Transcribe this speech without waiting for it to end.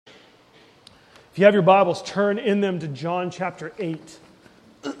If you have your Bibles, turn in them to John chapter 8.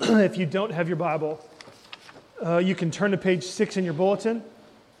 If you don't have your Bible, you can turn to page 6 in your bulletin.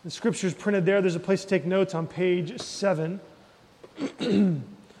 The scripture is printed there. There's a place to take notes on page 7.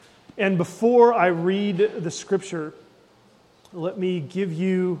 And before I read the scripture, let me give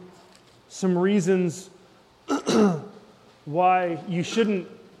you some reasons why you shouldn't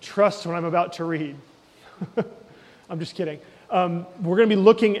trust what I'm about to read. I'm just kidding. We're going to be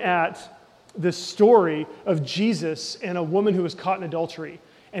looking at this story of Jesus and a woman who was caught in adultery.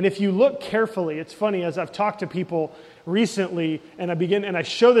 And if you look carefully, it's funny, as I've talked to people recently, and I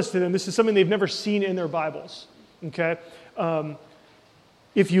show this to them, this is something they've never seen in their Bibles, okay?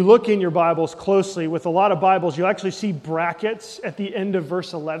 If you look in your Bibles closely, with a lot of Bibles, you'll actually see brackets at the end of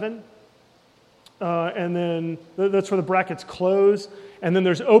verse 11. And then that's where the brackets close. And then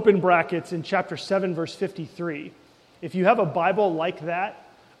there's open brackets in chapter 7, verse 53. If you have a Bible like that,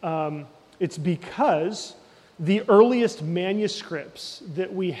 it's because the earliest manuscripts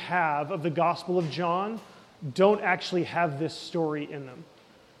that we have of the Gospel of John don't actually have this story in them.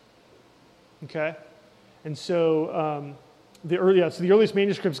 Okay? And so the earliest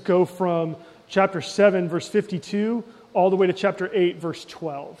manuscripts go from chapter 7, verse 52, all the way to chapter 8, verse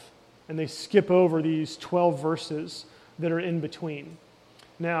 12. And they skip over these 12 verses that are in between.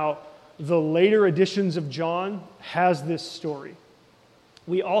 Now, the later editions of John has this story.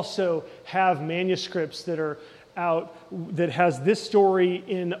 We also have manuscripts that are out that has this story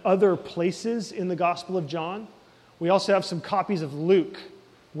in other places in the Gospel of John. We also have some copies of Luke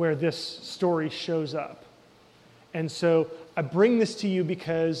where this story shows up. And so I bring this to you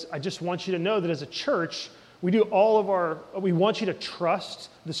because I just want you to know that as a church, we want you to trust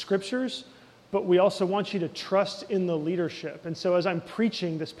the Scriptures, but we also want you to trust in the leadership. And so as I'm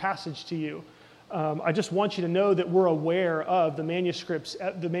preaching this passage to you, I just want you to know that we're aware of the manuscript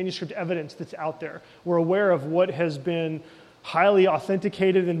evidence that's out there. We're aware of what has been highly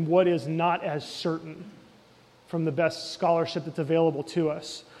authenticated and what is not as certain from the best scholarship that's available to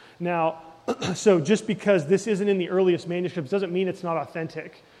us. Now, so just because this isn't in the earliest manuscripts doesn't mean it's not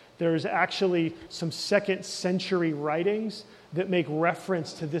authentic. There's actually some 2nd century writings that make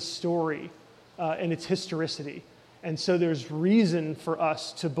reference to this story and its historicity. And so there's reason for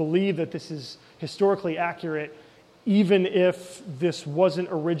us to believe that this is historically accurate, even if this wasn't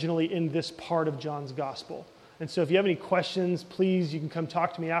originally in this part of John's gospel. And so if you have any questions, please, you can come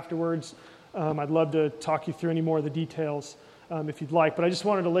talk to me afterwards. I'd love to talk you through any more of the details if you'd like. But I just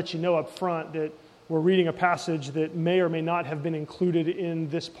wanted to let you know up front that we're reading a passage that may or may not have been included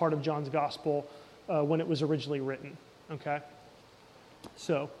in this part of John's gospel when it was originally written. Okay?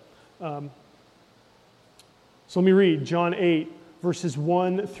 So let me read John 8, verses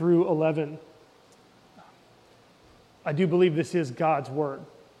 1 through 11. I do believe this is God's word.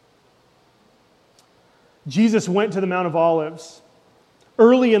 Jesus went to the Mount of Olives.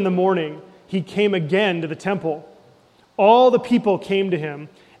 Early in the morning, he came again to the temple. All the people came to him,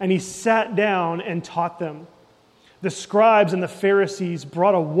 and he sat down and taught them. The scribes and the Pharisees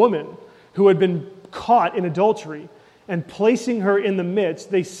brought a woman who had been caught in adultery, and placing her in the midst,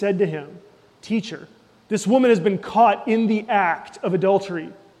 they said to him, "Teacher, this woman has been caught in the act of adultery.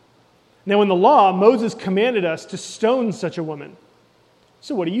 Now in the law, Moses commanded us to stone such a woman.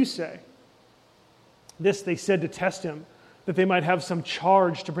 So what do you say?" This they said to test him, that they might have some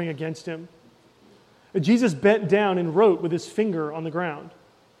charge to bring against him. But Jesus bent down and wrote with his finger on the ground.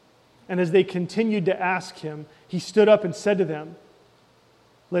 And as they continued to ask him, he stood up and said to them,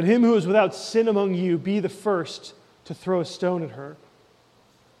 "Let him who is without sin among you be the first to throw a stone at her."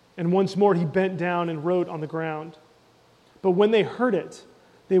 And once more he bent down and wrote on the ground. But when they heard it,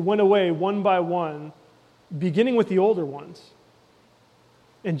 they went away one by one, beginning with the older ones.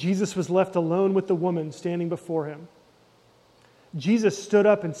 And Jesus was left alone with the woman standing before him. Jesus stood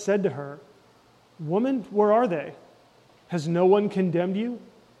up and said to her, "Woman, where are they? Has no one condemned you?"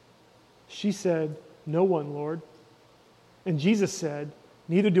 She said, "No one, Lord." And Jesus said,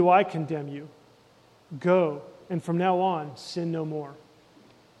 "Neither do I condemn you. Go, and from now on, sin no more."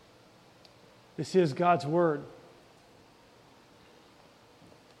 This is God's word.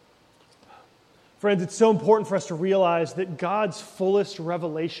 Friends, it's so important for us to realize that God's fullest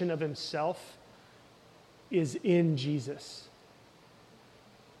revelation of himself is in Jesus.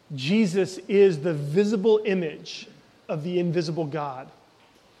 Jesus is the visible image of the invisible God.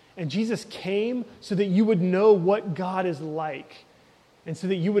 And Jesus came so that you would know what God is like and so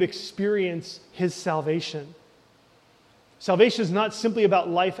that you would experience his salvation. Salvation is not simply about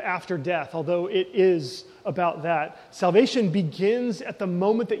life after death, although it is about that. Salvation begins at the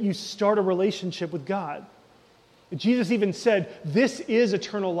moment that you start a relationship with God. Jesus even said, "This is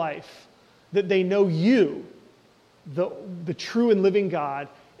eternal life, that they know you, the true and living God,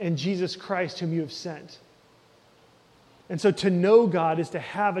 and Jesus Christ whom you have sent. And so to know God is to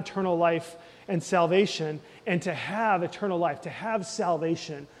have eternal life and salvation, and to have eternal life, to have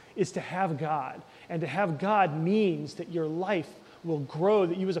salvation, is to have God. And to have God means that your life will grow,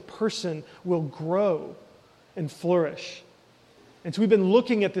 that you as a person will grow and flourish. And so we've been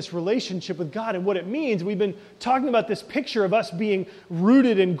looking at this relationship with God and what it means. We've been talking about this picture of us being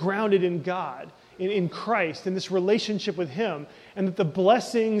rooted and grounded in God, in Christ, in this relationship with Him, and that the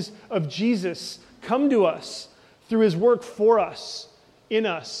blessings of Jesus come to us through His work for us, in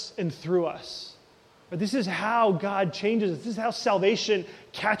us, and through us. But this is how God changes us. This is how salvation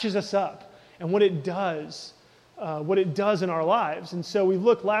catches us up and what it does in our lives. And so we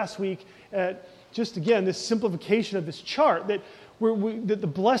looked last week at, just again, this simplification of this chart, that the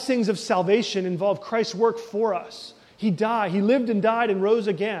blessings of salvation involve Christ's work for us. He died, He lived and died and rose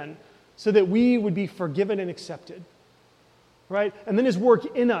again so that we would be forgiven and accepted. Right? And then His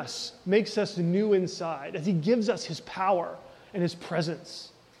work in us makes us new inside as He gives us His power and His presence.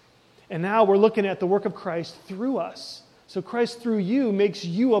 And now we're looking at the work of Christ through us. So Christ through you makes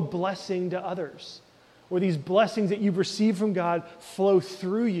you a blessing to others, where these blessings that you've received from God flow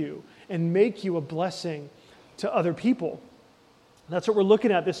through you and make you a blessing to other people. That's what we're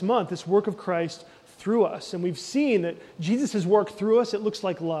looking at this month, this work of Christ through us. And we've seen that Jesus' work through us, it looks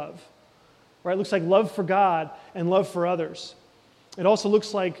like love. Right? It looks like love for God and love for others. It also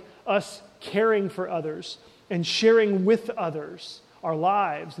looks like us caring for others and sharing with others our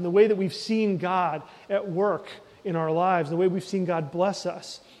lives and the way that we've seen God at work in our lives, the way we've seen God bless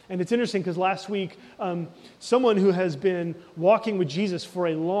us. And it's interesting because last week, someone who has been walking with Jesus for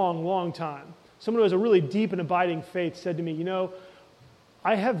a long, long time, someone who has a really deep and abiding faith said to me,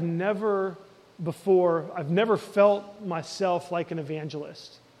 I've never felt myself like an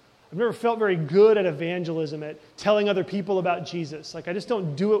evangelist. I've never felt very good at evangelism, at telling other people about Jesus. Like, I just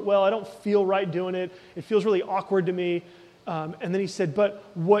don't do it well. I don't feel right doing it. It feels really awkward to me. And then he said, but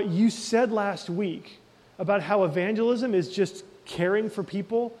what you said last week about how evangelism is just caring for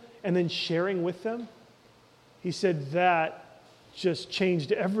people and then sharing with them, he said, that just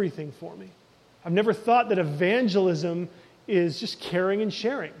changed everything for me. I've never thought that evangelism is just caring and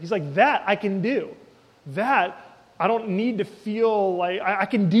sharing. He's like, that I can do. That I don't need to feel like I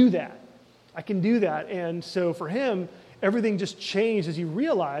can do that. I can do that. And so for him, everything just changed as he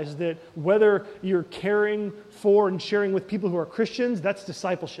realized that whether you're caring for and sharing with people who are Christians, that's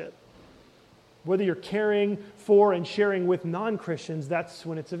discipleship. Whether you're caring for and sharing with non-Christians, that's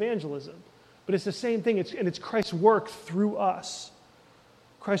when it's evangelism. But it's the same thing, and it's Christ's work through us.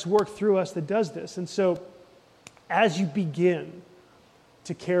 Christ's work through us that does this. And so as you begin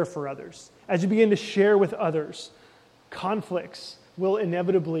to care for others, as you begin to share with others, conflicts will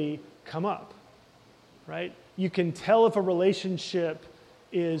inevitably come up, right? You can tell if a relationship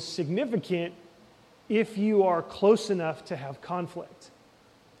is significant if you are close enough to have conflict,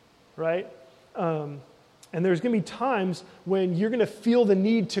 right? And there's going to be times when you're going to feel the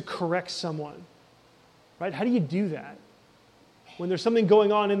need to correct someone, right? How do you do that? When there's something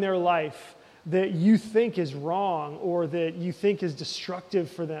going on in their life that you think is wrong or that you think is destructive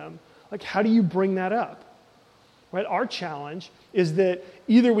for them, like how do you bring that up? Right? Our challenge is that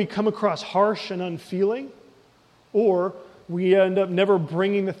either we come across harsh and unfeeling, or we end up never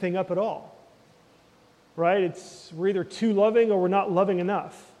bringing the thing up at all. Right? We're either too loving or we're not loving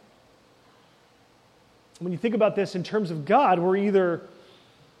enough. When you think about this in terms of God, we're either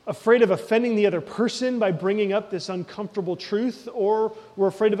afraid of offending the other person by bringing up this uncomfortable truth, or we're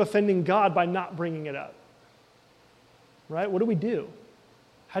afraid of offending God by not bringing it up. Right? What do we do?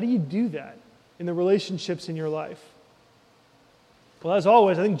 How do you do that in the relationships in your life? Well, as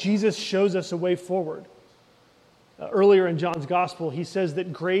always, I think Jesus shows us a way forward. Earlier in John's Gospel, he says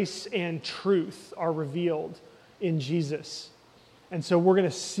that grace and truth are revealed in Jesus. And so we're going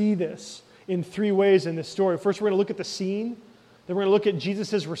to see this in three ways in this story. First, we're going to look at the scene. Then we're going to look at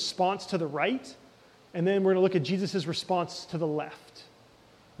Jesus' response to the right. And then we're going to look at Jesus' response to the left.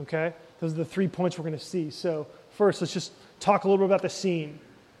 Okay? Those are the 3 points we're going to see. So first, let's just talk a little bit about the scene.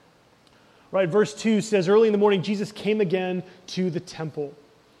 Right, verse 2 says, early in the morning, Jesus came again to the temple.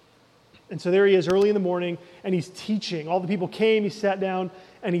 And so there he is early in the morning, and he's teaching. All the people came, he sat down,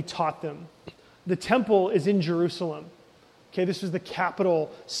 and he taught them. The temple is in Jerusalem. Okay, this is the capital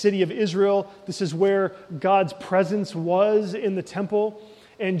city of Israel. This is where God's presence was in the temple.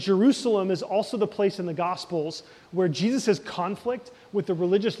 And Jerusalem is also the place in the Gospels where Jesus' conflict with the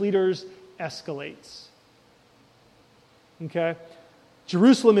religious leaders escalates. Okay?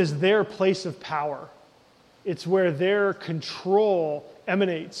 Jerusalem is their place of power. It's where their control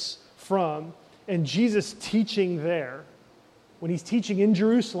emanates from. And Jesus teaching there, when he's teaching in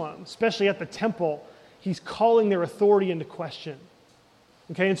Jerusalem, especially at the temple, he's calling their authority into question.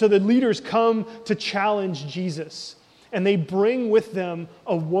 Okay, and so the leaders come to challenge Jesus, and they bring with them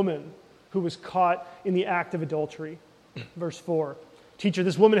a woman who was caught in the act of adultery. Verse 4, "Teacher,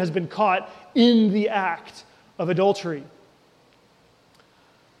 this woman has been caught in the act of adultery."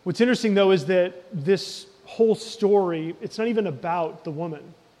 What's interesting, though, is that this whole story, it's not even about the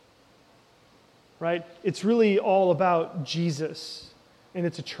woman, right? It's really all about Jesus, and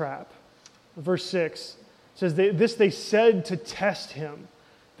it's a trap. Verse 6 says, "This they said to test him,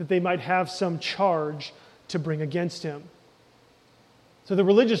 that they might have some charge to bring against him." So the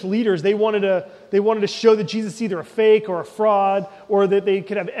religious leaders, they wanted to show that Jesus is either a fake or a fraud, or that they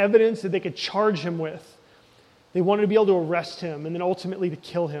could have evidence that they could charge him with. They wanted to be able to arrest him and then ultimately to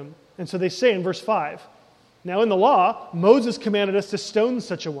kill him. And so they say in verse 5, "Now in the law, Moses commanded us to stone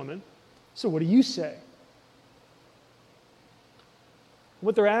such a woman. So what do you say?"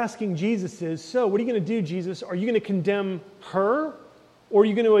 What they're asking Jesus is, so what are you going to do, Jesus? Are you going to condemn her, or are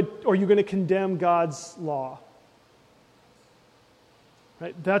you going to condemn God's law?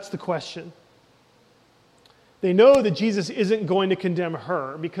 Right? That's the question. They know that Jesus isn't going to condemn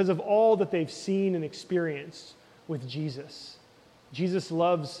her because of all that they've seen and experienced with Jesus. Jesus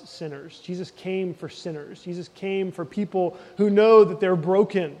loves sinners. Jesus came for sinners. Jesus came for people who know that they're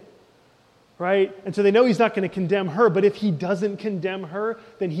broken. Right? And so they know he's not going to condemn her, but if he doesn't condemn her,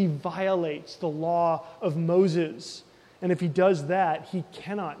 then he violates the law of Moses. And if he does that, he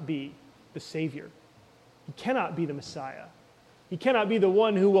cannot be the Savior. He cannot be the Messiah. He cannot be the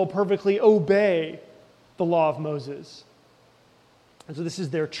one who will perfectly obey the law of Moses. And so this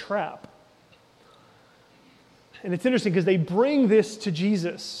is their trap. And it's interesting because they bring this to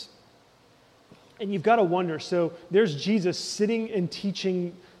Jesus. And you've got to wonder, so there's Jesus sitting and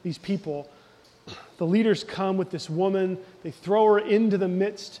teaching these people. The leaders come with this woman. They throw her into the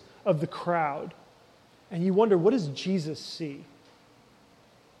midst of the crowd. And you wonder, what does Jesus see?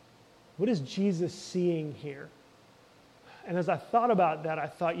 What is Jesus seeing here? And as I thought about that, I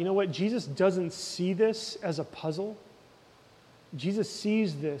thought, you know what? Jesus doesn't see this as a puzzle. Jesus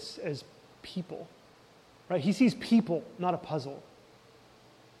sees this as people. Right? He sees people, not a puzzle.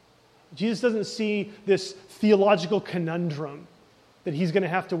 Jesus doesn't see this theological conundrum that he's going to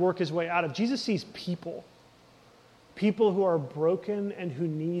have to work his way out of. Jesus sees people. People who are broken and who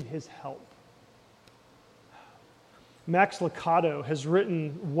need his help. Max Lucado has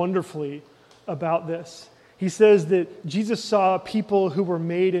written wonderfully about this. He says that Jesus saw people who were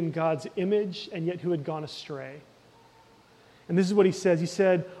made in God's image and yet who had gone astray. And this is what he says. He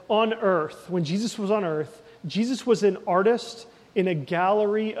said, on earth, when Jesus was on earth, Jesus was an artist in a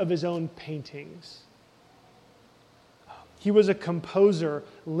gallery of his own paintings. He was a composer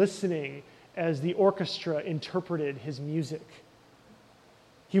listening as the orchestra interpreted his music.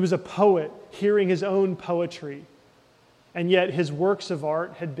 He was a poet hearing his own poetry, and yet his works of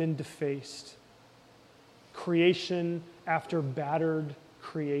art had been defaced. Creation after battered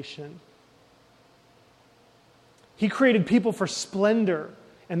creation. He created people for splendor,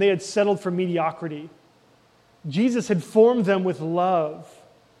 and they had settled for mediocrity. Jesus had formed them with love,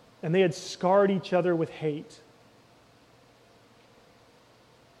 and they had scarred each other with hate.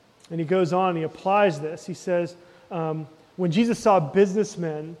 And he goes on, he applies this. He says, when Jesus saw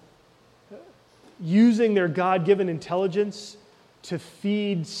businessmen using their God-given intelligence to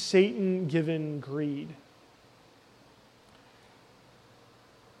feed Satan-given greed,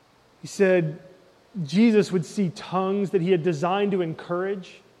 he said Jesus would see tongues that he had designed to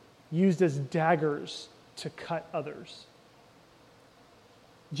encourage used as daggers to cut others.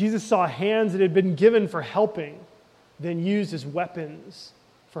 Jesus saw hands that had been given for helping, then used as weapons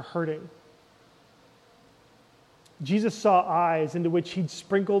for hurting. Jesus saw eyes into which he'd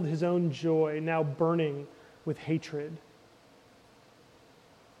sprinkled his own joy, now burning with hatred.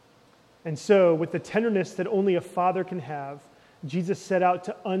 And so, with the tenderness that only a father can have, Jesus set out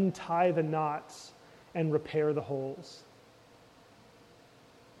to untie the knots and repair the holes.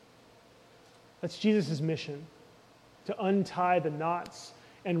 That's Jesus' mission, to untie the knots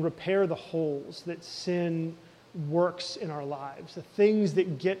and repair the holes that sin works in our lives, the things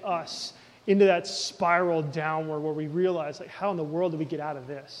that get us into that spiral downward where we realize, like, how in the world do we get out of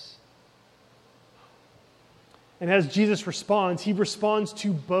this? And as Jesus responds, he responds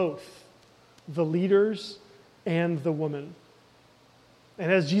to both the leaders and the woman.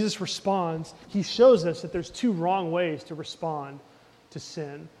 And as Jesus responds, he shows us that there's two wrong ways to respond to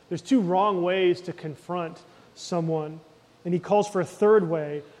sin. There's two wrong ways to confront someone. And he calls for a third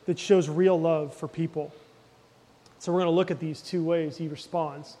way that shows real love for people. So we're going to look at these two ways he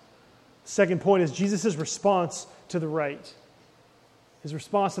responds. Second point is Jesus' response to the right. His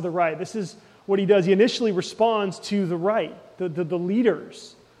response to the right. This is what he does. He initially responds to the right, the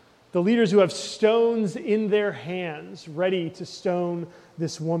leaders. The leaders who have stones in their hands, ready to stone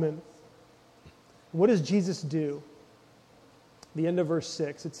this woman. What does Jesus do? The end of verse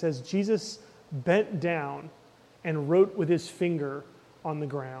 6, it says, Jesus bent down and wrote with his finger on the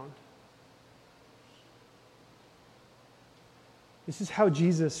ground. This is how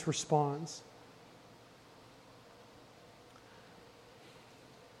Jesus responds.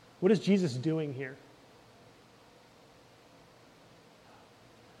 What is Jesus doing here?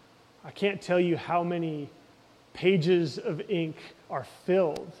 I can't tell you how many pages of ink are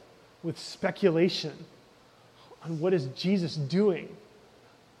filled with speculation on what is Jesus doing.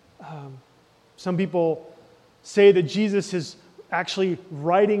 Some people say that Jesus is actually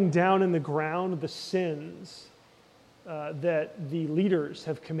writing down in the ground the sins that the leaders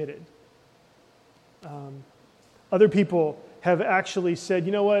have committed. Other people have actually said,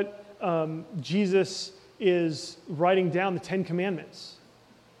 you know what, Jesus is writing down the Ten Commandments.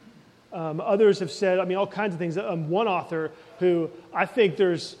 Others have said, all kinds of things. One author who I think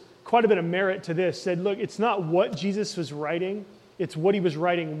there's quite a bit of merit to this said, look, it's not what Jesus was writing, it's what he was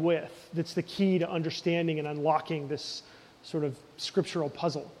writing with that's the key to understanding and unlocking this sort of scriptural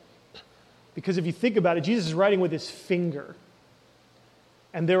puzzle. Because if you think about it, Jesus is writing with his finger.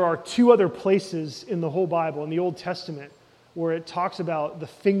 And there are two other places in the whole Bible, in the Old Testament, where it talks about the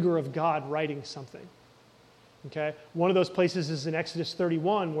finger of God writing something. Okay? One of those places is in Exodus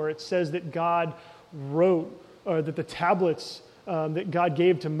 31, where it says that God wrote, or that the tablets that God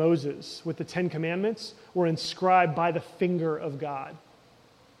gave to Moses with the Ten Commandments were inscribed by the finger of God.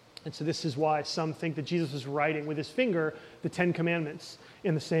 And so this is why some think that Jesus was writing with his finger the Ten Commandments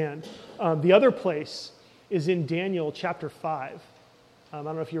in the sand. The other place is in Daniel chapter 5. I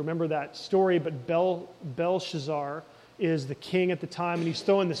don't know if you remember that story, but Belshazzar is the king at the time, and he's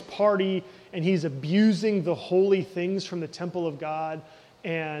throwing this party, and he's abusing the holy things from the temple of God,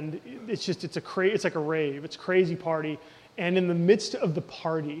 and it's like a rave. It's a crazy party, and in the midst of the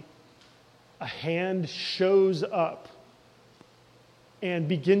party, a hand shows up and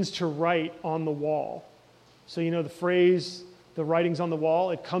begins to write on the wall. So you know the phrase, the writings on the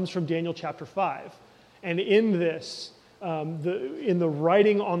wall, it comes from Daniel chapter 5. And in this, in the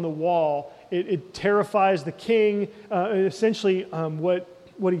writing on the wall, it terrifies the king. Essentially,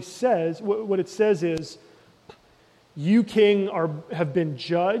 what he says, what it says is, "You, king, have been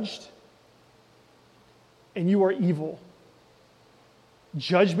judged, and you are evil.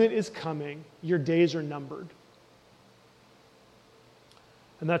 Judgment is coming. Your days are numbered."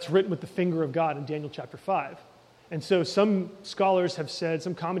 And that's written with the finger of God in Daniel chapter 5. And so some scholars have said,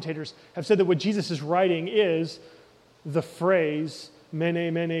 some commentators have said that what Jesus is writing is the phrase,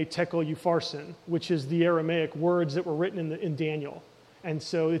 "Mene, mene, tekel, upharsin," which is the Aramaic words that were written in Daniel. And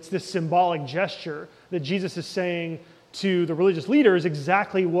so it's this symbolic gesture that Jesus is saying to the religious leaders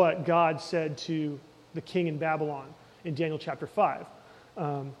exactly what God said to the king in Babylon in Daniel chapter 5.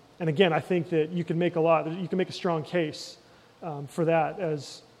 And again, I think that you can make a strong case for that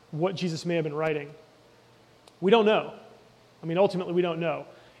as what Jesus may have been writing. We don't know. Ultimately, we don't know.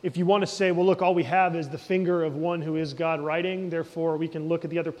 If you want to say, well, look, all we have is the finger of one who is God writing, therefore we can look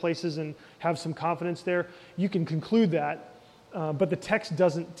at the other places and have some confidence there, you can conclude that, but the text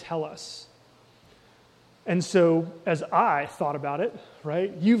doesn't tell us. And so, as I thought about it,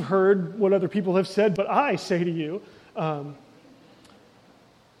 right, you've heard what other people have said, but I say to you, I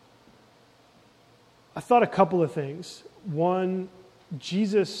thought a couple of things. One,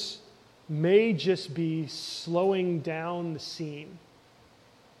 Jesus may just be slowing down the scene.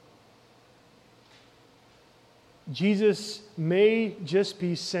 Jesus may just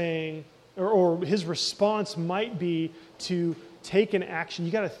be saying, or his response might be to take an action.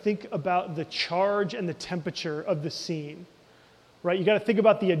 You got to think about the charge and the temperature of the scene, right? You got to think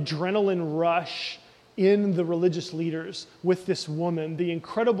about the adrenaline rush in the religious leaders with this woman. The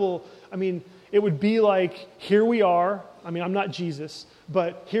incredible, it would be like, here we are. I'm not Jesus,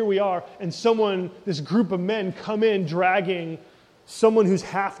 but here we are, and this group of men come in dragging someone who's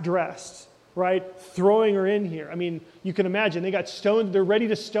half dressed, right? Throwing her in here. You can imagine, they got stoned, they're ready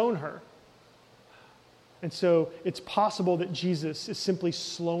to stone her. And so it's possible that Jesus is simply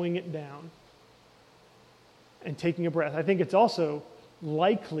slowing it down and taking a breath. I think it's also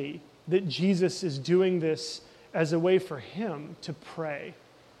likely that Jesus is doing this as a way for him to pray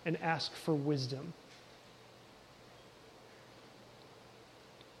and ask for wisdom.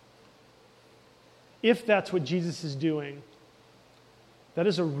 If that's what Jesus is doing, that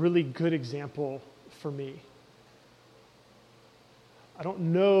is a really good example for me. I don't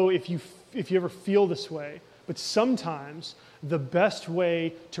know if you ever feel this way, but sometimes the best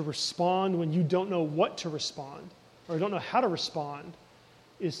way to respond when you don't know what to respond or don't know how to respond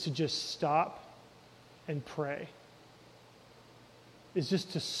is to just stop and pray. Is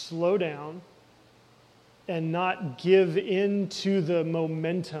just to slow down and not give in to the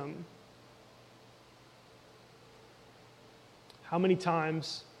momentum. How many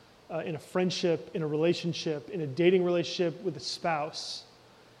times in a friendship, in a relationship, in a dating relationship with a spouse,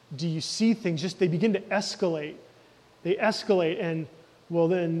 do you see things they begin to escalate? They escalate, and well,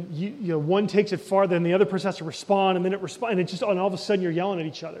 then you know one takes it farther, and the other person has to respond, and then and all of a sudden you're yelling at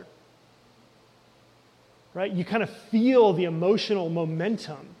each other. Right? You kind of feel the emotional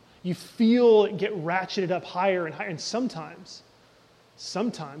momentum. You feel it get ratcheted up higher and higher, and sometimes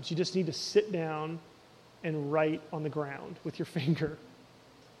you just need to sit down and write on the ground with your finger.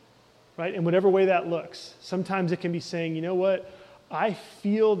 Right? In whatever way that looks. Sometimes it can be saying, you know what? I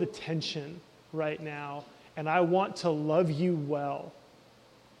feel the tension right now, and I want to love you well.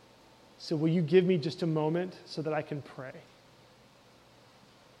 So will you give me just a moment so that I can pray?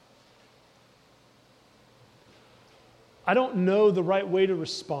 I don't know the right way to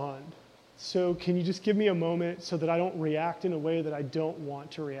respond. So can you just give me a moment so that I don't react in a way that I don't want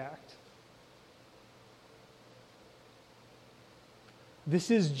to react?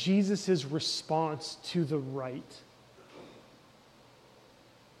 This is Jesus' response to the right.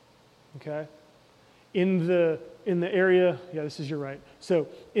 Okay? In the area, yeah, this is your right. So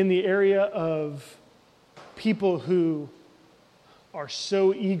in the area of people who are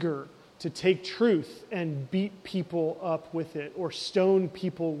so eager to take truth and beat people up with it or stone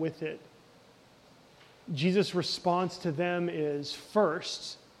people with it, Jesus' response to them is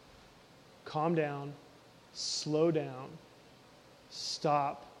first, calm down, slow down,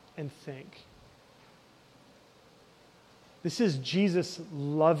 stop, and think. This is Jesus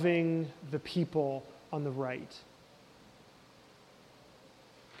loving the people on the right.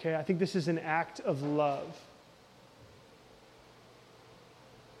 Okay, I think this is an act of love.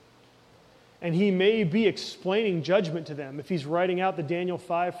 And he may be explaining judgment to them. If he's writing out the Daniel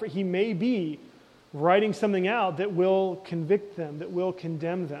 5, he may be writing something out that will convict them, that will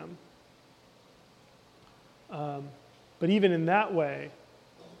condemn them. But even in that way,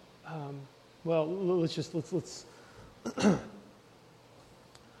 let's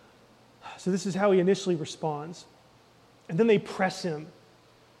So this is how he initially responds. And then they press him,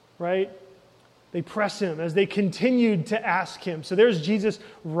 right? They press him as they continued to ask him. So there's Jesus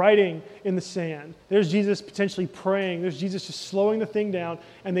writing in the sand. There's Jesus potentially praying. There's Jesus just slowing the thing down,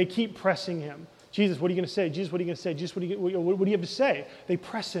 and they keep pressing him. Jesus, what are you going to say? Jesus, what are you going to say? Jesus, what do you have to say? They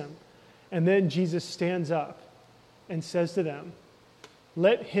press him. And then Jesus stands up and says to them,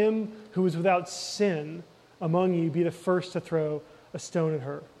 "Let him who is without sin among you be the first to throw a stone at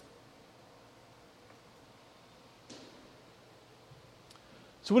her."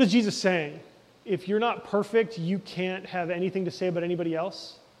 So what is Jesus saying? If you're not perfect, you can't have anything to say about anybody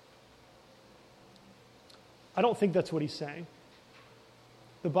else? I don't think that's what he's saying.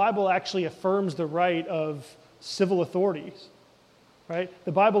 The Bible actually affirms the right of civil authorities, right?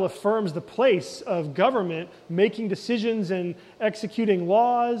 The Bible affirms the place of government making decisions and executing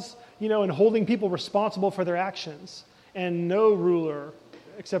laws, and holding people responsible for their actions. And no ruler,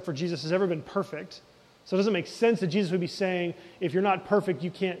 except for Jesus, has ever been perfect. So it doesn't make sense that Jesus would be saying, if you're not perfect, you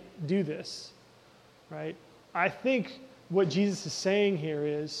can't do this, right? I think what Jesus is saying here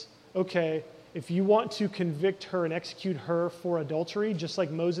is, okay, if you want to convict her and execute her for adultery, just like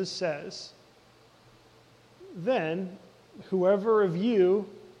Moses says, then whoever of you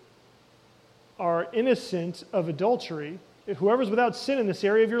are innocent of adultery, whoever's without sin in this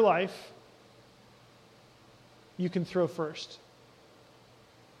area of your life, you can throw first.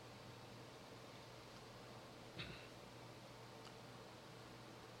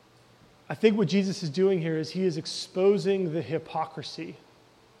 I think what Jesus is doing here is he is exposing the hypocrisy.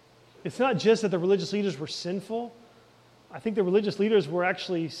 It's not just that the religious leaders were sinful. I think the religious leaders were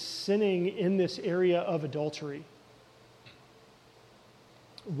actually sinning in this area of adultery.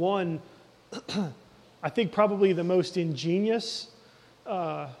 One, I think probably the most ingenious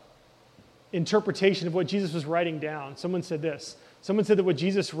interpretation of what Jesus was writing down. Someone said this. Someone said that what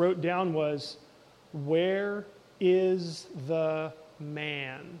Jesus wrote down was, "Where is the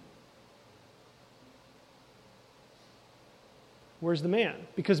man?" Where's the man?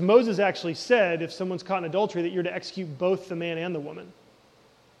 Because Moses actually said, if someone's caught in adultery, that you're to execute both the man and the woman.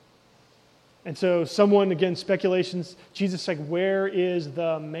 And so someone, again, speculations, Jesus like, where is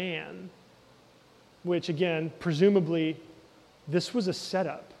the man? Which, again, presumably, this was a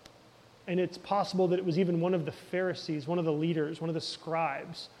setup. And it's possible that it was even one of the Pharisees, one of the leaders, one of the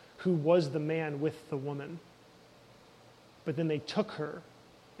scribes, who was the man with the woman. But then they took her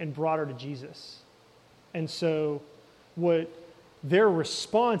and brought her to Jesus. And so what their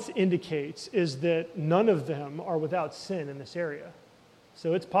response indicates is that none of them are without sin in this area.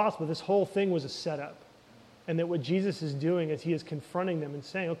 So it's possible this whole thing was a setup. And that what Jesus is doing is he is confronting them and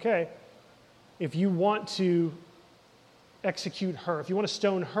saying, okay, if you want to execute her, if you want to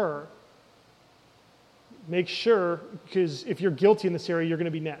stone her, make sure, because if you're guilty in this area, you're going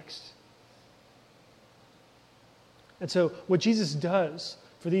to be next. And so what Jesus does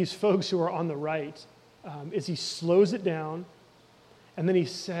for these folks who are on the right is he slows it down, and then he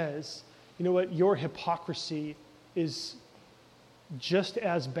says, you know what, your hypocrisy is just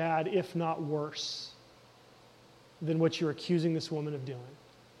as bad, if not worse, than what you're accusing this woman of doing.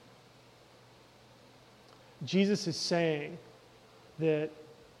 Jesus is saying that,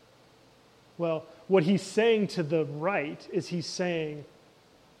 well, what he's saying to the right is he's saying,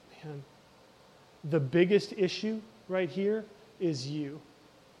 man, the biggest issue right here is you.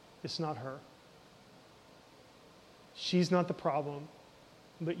 It's not her. She's not the problem,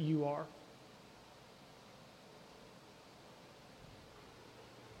 but you are.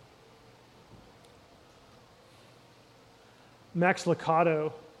 Max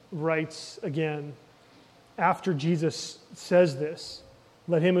Lucado writes again, after Jesus says this,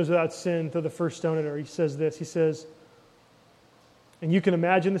 let him who is without sin throw the first stone at her. He says this, he says, and you can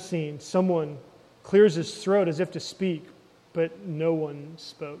imagine the scene. Someone clears his throat as if to speak, but no one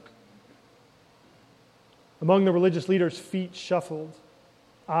spoke. Among the religious leaders, feet shuffled,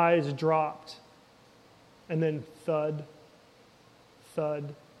 eyes dropped, and then thud,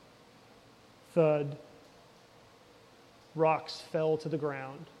 thud, thud. Rocks fell to the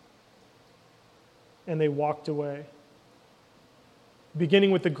ground, and they walked away.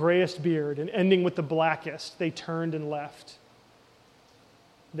 Beginning with the grayest beard and ending with the blackest, they turned and left.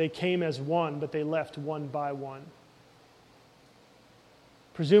 They came as one, but they left one by one.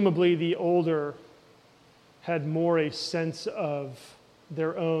 Presumably, the older had more a sense of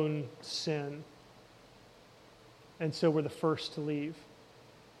their own sin, and so were the first to leave.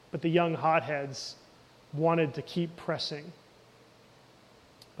 But the young hotheads wanted to keep pressing.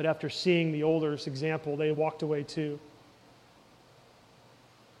 But after seeing the older's example, they walked away too.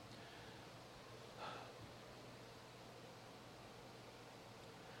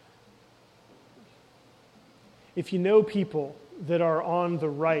 If you know people that are on the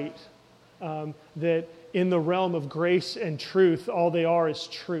right, that in the realm of grace and truth, all they are is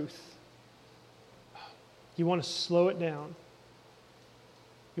truth, you want to slow it down.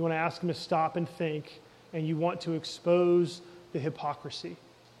 You want to ask them to stop and think, and you want to expose the hypocrisy.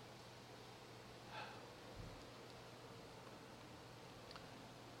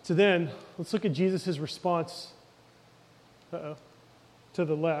 So then, let's look at Jesus' response to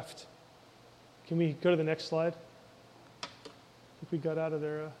the left. Can we go to the next slide? I think we got out of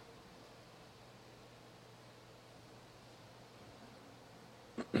there.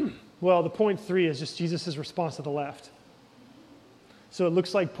 Well, the point 3 is just Jesus' response to the left. So it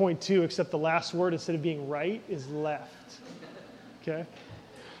looks like point 2, except the last word, instead of being right, is left. Okay?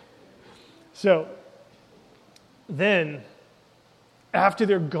 So, then, after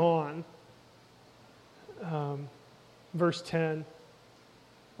they're gone, verse 10,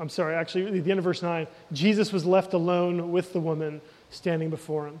 I'm sorry, actually, at the end of verse 9, Jesus was left alone with the woman standing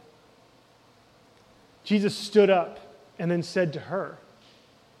before him. Jesus stood up and then said to her,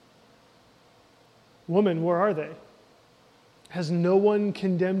 "Woman, where are they? Has no one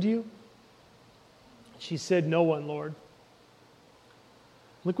condemned you?" She said, "No one, Lord."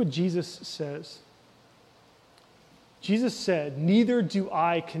 Look what Jesus says. Jesus said, "Neither do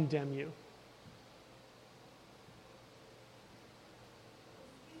I condemn you."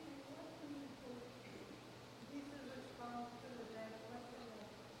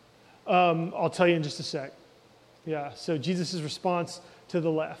 I'll tell you in just a sec. Yeah, so Jesus' response to the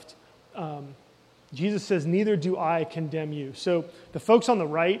left. Jesus says, "Neither do I condemn you." So the folks on the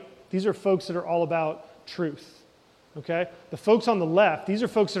right, these are folks that are all about truth. Okay? The folks on the left, these are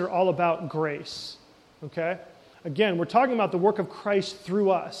folks that are all about grace. Okay? Again, we're talking about the work of Christ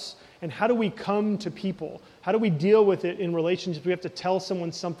through us. And how do we come to people? How do we deal with it in relationships? We have to tell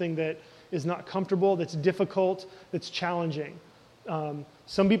someone something that is not comfortable, that's difficult, that's challenging.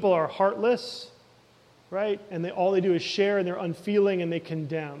 Some people are heartless, right? And all they do is share, and they're unfeeling, and they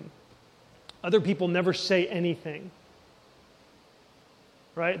condemn. Other people never say anything,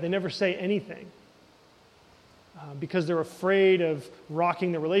 right? They never say anything because they're afraid of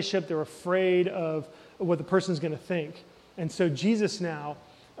rocking the relationship. They're afraid of what the person's going to think. And so Jesus now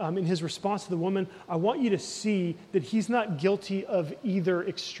in his response to the woman, I want you to see that he's not guilty of either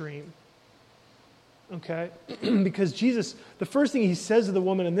extreme. Okay? Because Jesus, the first thing he says to the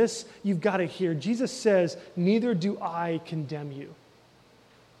woman, and this you've got to hear, Jesus says, neither do I condemn you.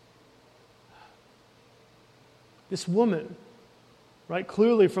 This woman, right,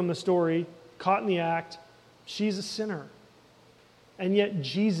 clearly from the story, caught in the act, she's a sinner. And yet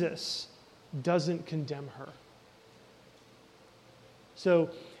Jesus doesn't condemn her. So,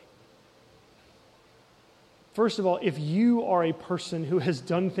 first of all, if you are a person who has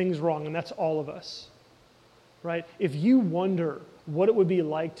done things wrong, and that's all of us, right? If you wonder what it would be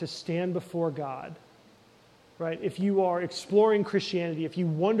like to stand before God, right? If you are exploring Christianity, if you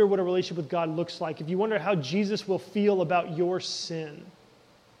wonder what a relationship with God looks like, if you wonder how Jesus will feel about your sin,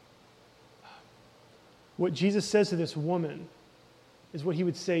 what Jesus says to this woman is what he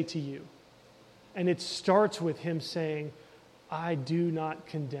would say to you. And it starts with him saying, I do not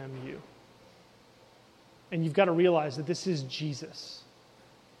condemn you. And you've got to realize that this is Jesus.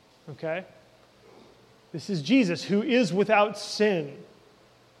 Okay? This is Jesus who is without sin.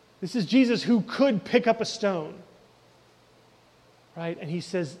 This is Jesus who could pick up a stone. Right? And he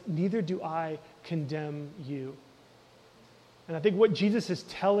says, neither do I condemn you. And I think what Jesus is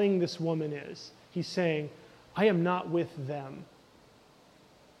telling this woman is, he's saying, I am not with them.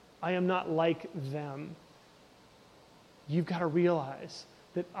 I am not like them. You've got to realize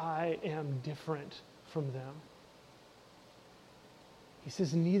that I am different from them. He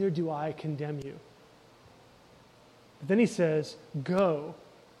says, neither do I condemn you. But then he says, go,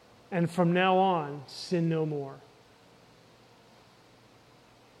 and from now on, sin no more.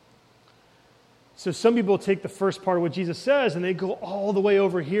 So some people take the first part of what Jesus says and they go all the way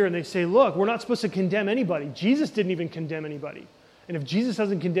over here and they say, look, we're not supposed to condemn anybody. Jesus didn't even condemn anybody. And if Jesus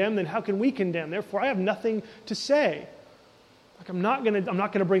doesn't condemn, then how can we condemn? Therefore, I have nothing to say. Like, I'm not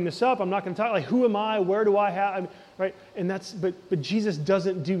gonna bring this up. I'm not gonna talk. Like, who am I? Where do I have? Right? And but Jesus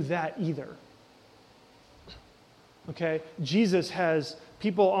doesn't do that either. Okay? Jesus has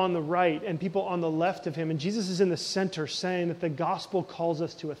people on the right and people on the left of him, and Jesus is in the center, saying that the gospel calls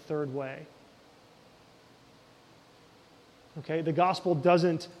us to a third way. Okay? The gospel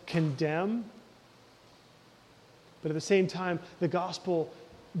doesn't condemn, but at the same time, the gospel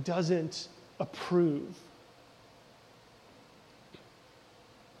doesn't approve.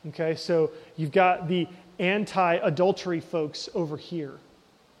 Okay, so you've got the anti-adultery folks over here,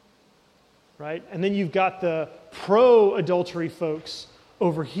 right? And then you've got the pro-adultery folks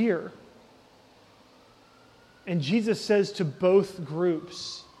over here. And Jesus says to both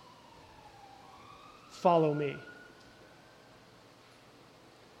groups, follow me.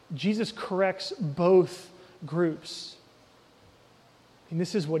 Jesus corrects both groups. And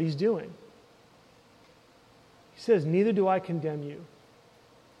this is what he's doing. He says, neither do I condemn you.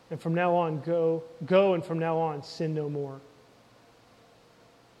 And from now on, go, and from now on, sin no more.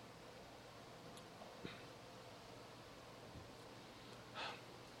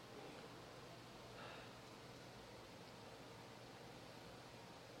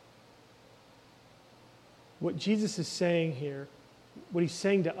 What Jesus is saying here, what he's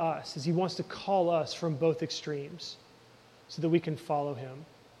saying to us, is he wants to call us from both extremes so that we can follow him.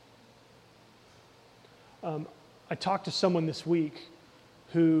 I talked to someone this week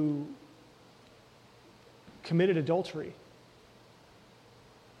who committed adultery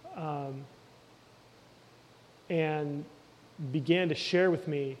and began to share with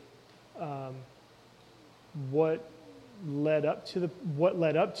me what led up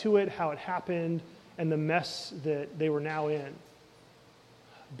to it, how it happened, and the mess that they were now in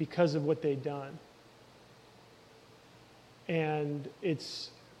because of what they'd done. And it's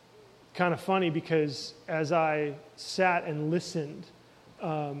kind of funny because as I sat and listened,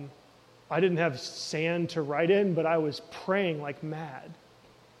 I didn't have sand to write in, but I was praying like mad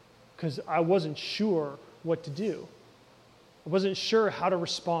because I wasn't sure what to do. I wasn't sure how to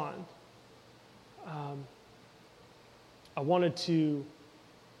respond. I wanted to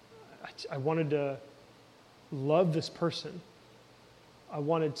love this person. I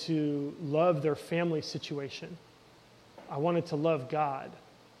wanted to love their family situation. I wanted to love God.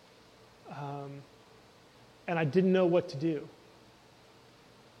 And I didn't know what to do.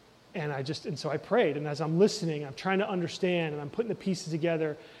 And so I prayed, and as I'm listening, I'm trying to understand, and I'm putting the pieces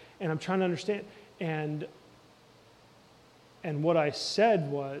together, and I'm trying to understand. And what I said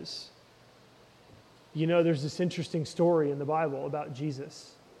was, there's this interesting story in the Bible about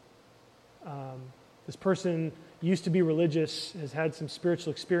Jesus. This person used to be religious, has had some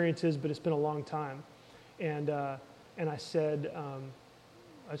spiritual experiences, but it's been a long time. And I said,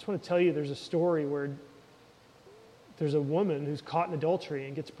 I just want to tell you there's a story where there's a woman who's caught in adultery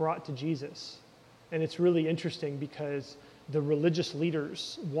and gets brought to Jesus. And it's really interesting because the religious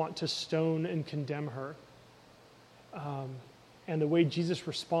leaders want to stone and condemn her. And the way Jesus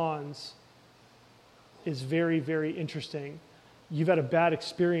responds is very, very interesting. You've had a bad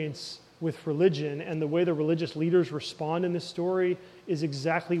experience with religion, and the way the religious leaders respond in this story is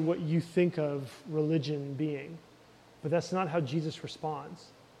exactly what you think of religion being. But that's not how Jesus responds.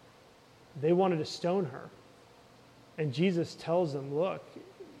 They wanted to stone her. And Jesus tells them, look,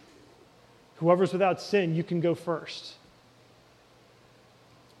 whoever's without sin, you can go first.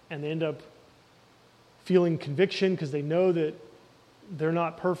 And they end up feeling conviction because they know that they're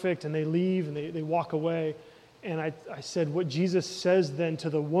not perfect, and they leave and they walk away. And I said, what Jesus says then to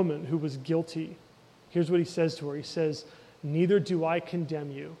the woman who was guilty, here's what he says to her. He says, neither do I condemn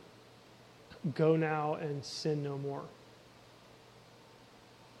you. Go now and sin no more.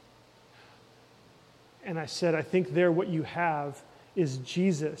 And I said, I think there what you have is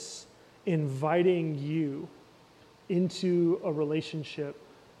Jesus inviting you into a relationship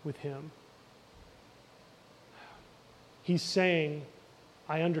with him. He's saying,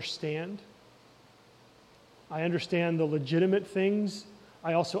 I understand. I understand the legitimate things.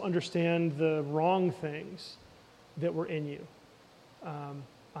 I also understand the wrong things that were in you. I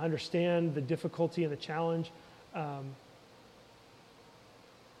understand the difficulty and the challenge.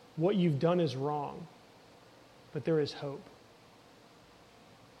 What you've done is wrong, but there is hope.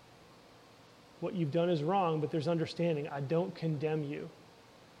 What you've done is wrong, but there's understanding. I don't condemn you.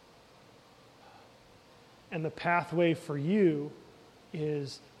 And the pathway for you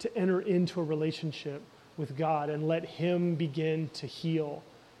is to enter into a relationship with God and let him begin to heal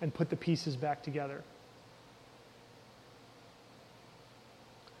and put the pieces back together.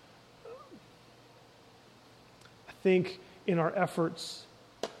 I think in our efforts,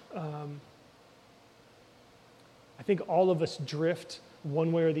 I think all of us drift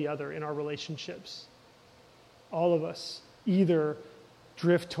one way or the other in our relationships. All of us either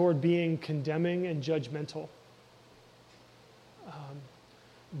drift toward being condemning and judgmental.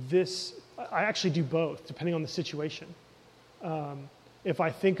 I actually do both, depending on the situation. If I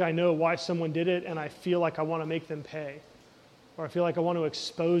think I know why someone did it and I feel like I want to make them pay, or I feel like I want to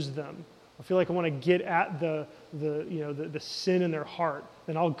expose them, I feel like I want to get at the sin in their heart,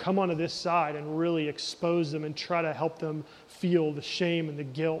 then I'll come onto this side and really expose them and try to help them feel the shame and the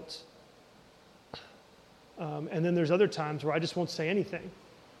guilt. And then there's other times where I just won't say anything.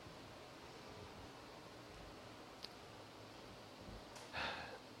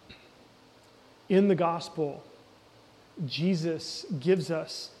 In the gospel, Jesus gives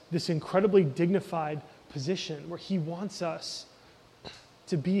us this incredibly dignified position where he wants us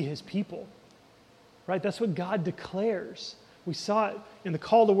to be his people, right? That's what God declares. We saw it in the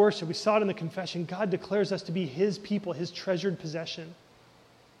call to worship. We saw it in the confession. God declares us to be his people, his treasured possession.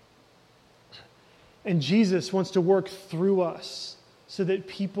 And Jesus wants to work through us so that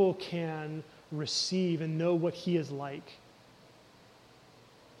people can receive and know what he is like.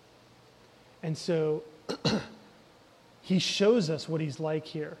 And so he shows us what he's like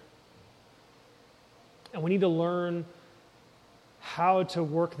here. And we need to learn how to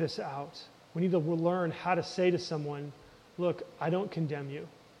work this out. We need to learn how to say to someone, look, I don't condemn you.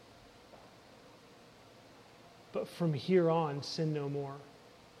 But from here on, sin no more.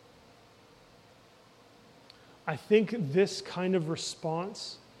 I think this kind of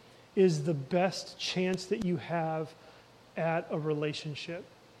response is the best chance that you have at a relationship.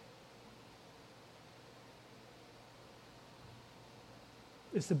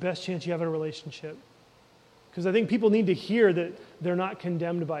 It's the best chance you have at a relationship. Because I think people need to hear that they're not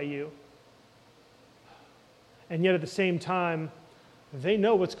condemned by you. And yet at the same time, they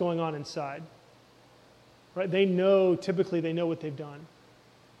know what's going on inside. Right? Typically they know what they've done.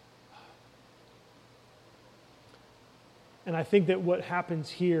 And I think that what happens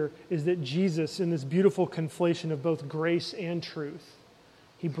here is that Jesus, in this beautiful conflation of both grace and truth,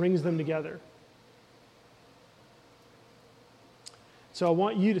 he brings them together. So I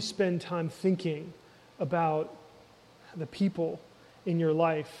want you to spend time thinking about the people in your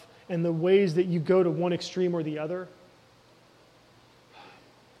life and the ways that you go to one extreme or the other.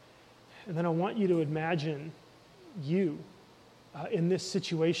 And then I want you to imagine you in this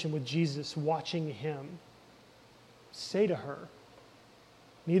situation with Jesus, watching him. Say to her,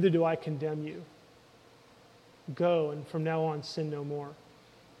 neither do I condemn you. Go, and from now on, sin no more.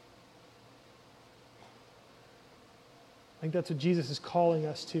 I think that's what Jesus is calling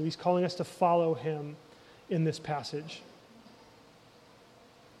us to. He's calling us to follow him in this passage.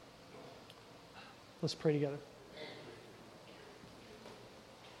 Let's pray together.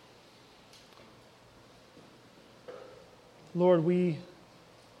 Lord, we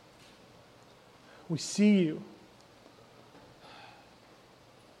see you.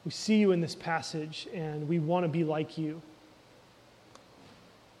 We see you in this passage, and we want to be like you.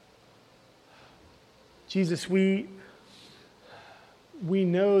 Jesus, we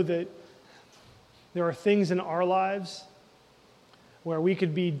know that there are things in our lives where we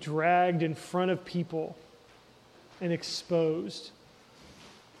could be dragged in front of people and exposed.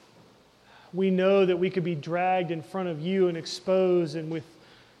 We know that we could be dragged in front of you and exposed and with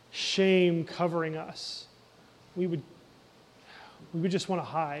shame covering us. We would just want to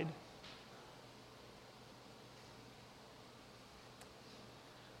hide.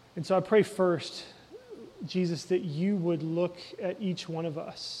 And so I pray first, Jesus, that you would look at each one of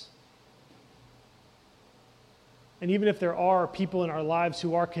us. And even if there are people in our lives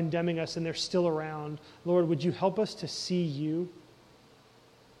who are condemning us and they're still around, Lord, would you help us to see you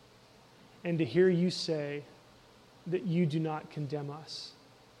and to hear you say that you do not condemn us.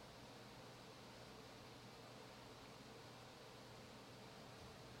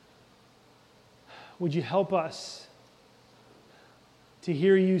 Would you help us to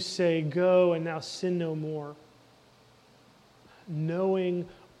hear you say, go and now sin no more, knowing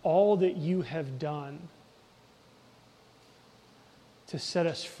all that you have done to set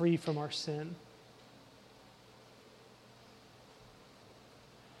us free from our sin.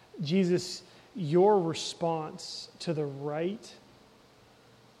 Jesus, your response to the right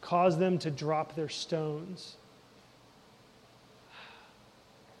caused them to drop their stones.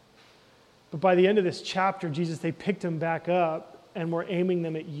 But by the end of this chapter, Jesus, they picked them back up and were aiming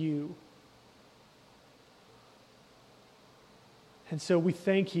them at you. And so we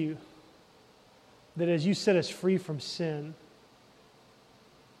thank you that as you set us free from sin,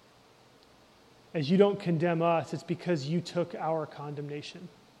 as you don't condemn us, it's because you took our condemnation.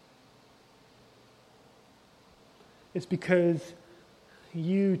 It's because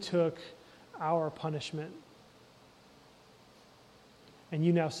you took our punishment. And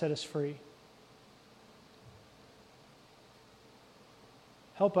you now set us free.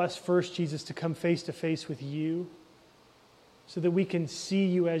 Help us first, Jesus, to come face to face with you so that we can see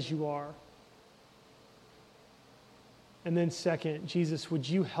you as you are. And then second, Jesus, would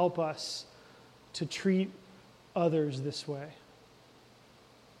you help us to treat others this way?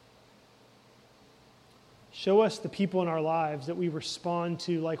 Show us the people in our lives that we respond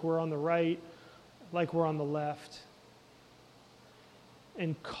to like we're on the right, like we're on the left.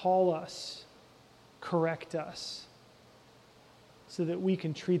 And call us, correct us, so that we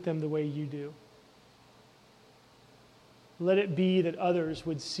can treat them the way you do. Let it be that others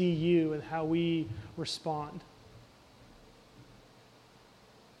would see you and how we respond.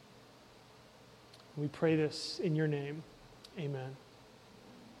 We pray this in your name. Amen.